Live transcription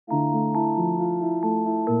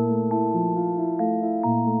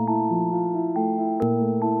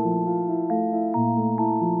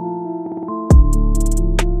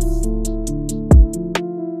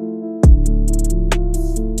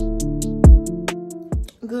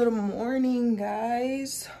Good morning,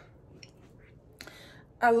 guys.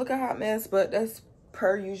 I look a hot mess, but that's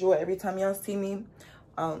per usual every time y'all see me.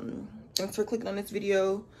 Thanks for clicking on this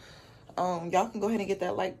video. Y'all can go ahead and get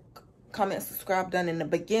that like, comment, subscribe done in the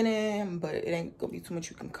beginning, but it ain't gonna be too much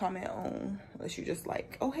you can comment on unless you just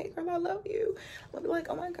like, oh hey girl, I love you. I'll be like,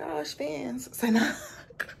 oh my gosh, fans. So nah.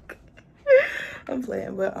 I'm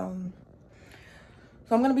playing, but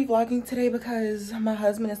so I'm gonna be vlogging today because my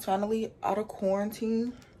husband is finally out of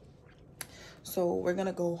quarantine. So we're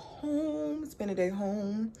gonna go home, spend a day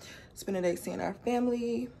home, spend a day seeing our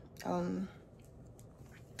family. And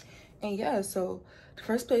yeah, so the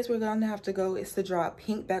first place we're gonna have to go is to drop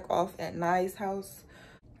Pink back off at Nye's house.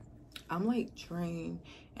 I'm like drained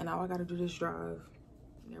and now I gotta do this drive.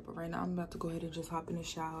 Yeah, but right now I'm about to go ahead and just hop in the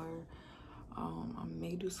shower. I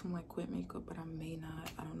may do some like quick makeup, but I may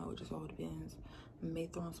not. I don't know, it just all depends. I may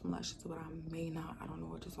throw on some lashes, but I may not. I don't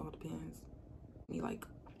know, it just all depends. Me like,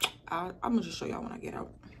 I'm gonna just show y'all when I get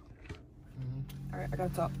out. All right, I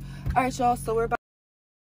gotta talk. All right, y'all, so we're about.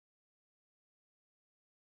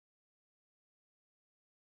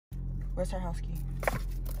 Where's her house key?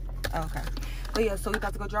 Oh, okay. But yeah, so we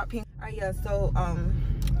about to go drop Pink. All right, yeah, so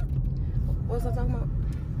what was I talking about?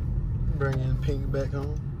 Bringing Pink back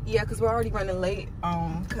home. Yeah, because we're already running late.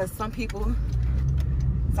 Because some people.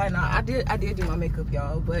 Sorry, no, I did do my makeup,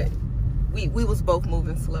 y'all, but we was both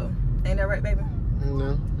moving slow. Ain't that right, baby?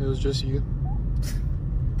 No, it was just you.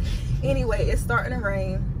 Anyway, it's starting to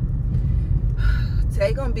rain.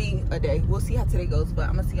 Today gonna be a day. We'll see how today goes, but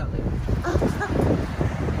I'm gonna see y'all later.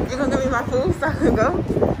 You gonna give me my food so I can go?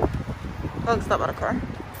 Oh, stop by the car.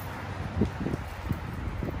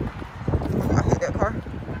 I hate that car.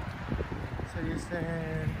 So you're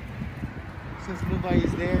saying, since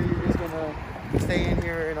nobody's there, you're just gonna stay in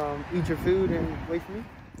here and eat your food and wait for me?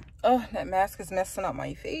 Oh, that mask is messing up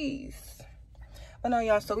my face. But no,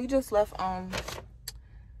 y'all, so we just left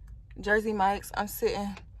Jersey Mike's. I was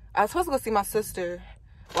supposed to go see my sister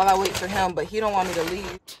while I wait for him, but he don't want me to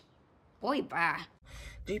leave. Boy, bye.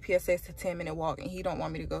 GPS says it's a 10-minute walk and he don't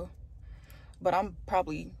want me to go. But I'm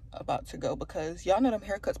probably about to go because y'all know them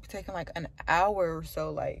haircuts be taking like an hour or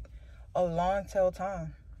so, like a long tail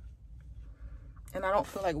time. And I don't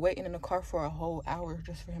feel like waiting in the car for a whole hour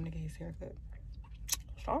just for him to get his haircut.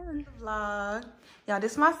 Sorry. Vlog. Y'all,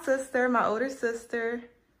 this is my sister, my older sister.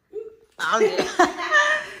 Oh, yeah.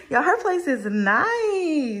 Y'all, her place is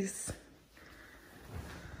nice.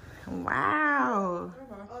 Wow.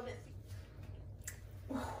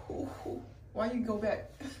 Why you go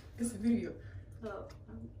back? It's a video.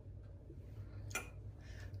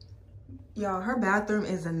 Y'all, her bathroom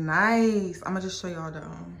is nice. I'm gonna just show y'all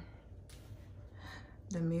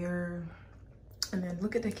the mirror, and then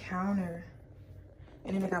look at the counter,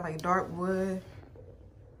 and then they got like dark wood.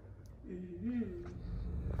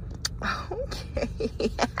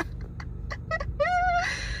 Okay.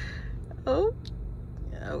 Oh,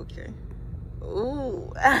 okay.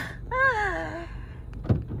 Ooh.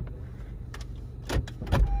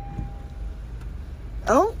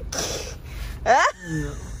 Oh.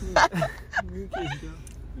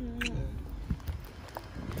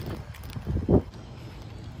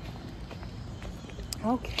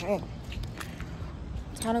 Okay.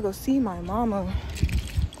 Time to go see my mama.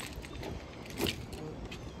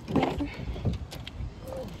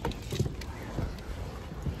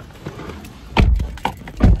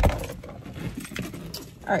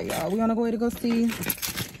 All right, y'all, we on the way to go see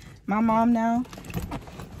my mom now.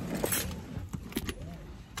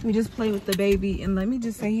 We just played with the baby, and let me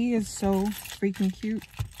just say, he is so freaking cute.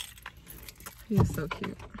 He is so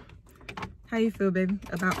cute. How you feel, baby,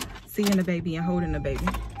 about seeing the baby and holding the baby?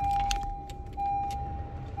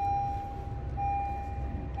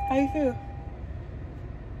 How you feel?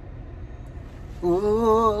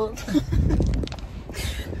 Ooh.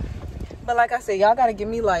 But like I said, y'all gotta give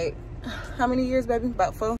me like, how many years, baby?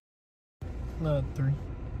 About 4? 3.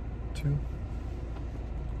 2.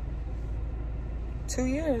 2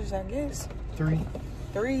 years, I guess. 3.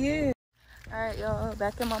 3 years. All right, y'all,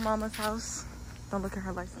 back in my mama's house. Don't look at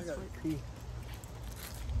her license plate.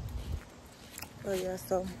 Oh yeah,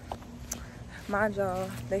 so mind y'all,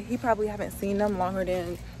 he probably haven't seen them longer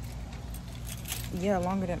than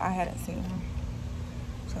I hadn't seen him.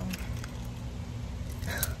 So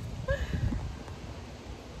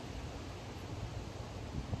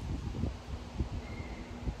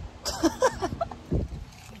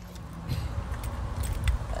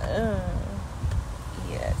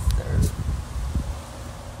yes, sir.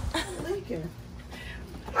 Lincoln.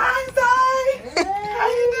 Hi, Zai. Hey. How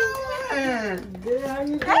you doing? Good, how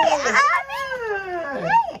you doing? Hey, Annie.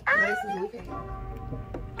 Hey, Nice to meet you.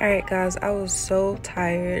 All right, guys, I was so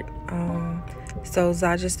tired. So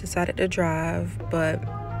I just decided to drive, but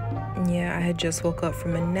yeah, I had just woke up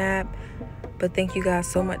from a nap. But thank you guys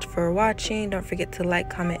so much for watching. Don't forget to like,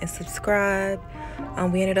 comment, and subscribe.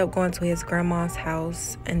 We ended up going to his grandma's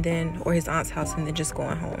house or his aunt's house, and then just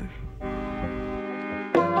going home.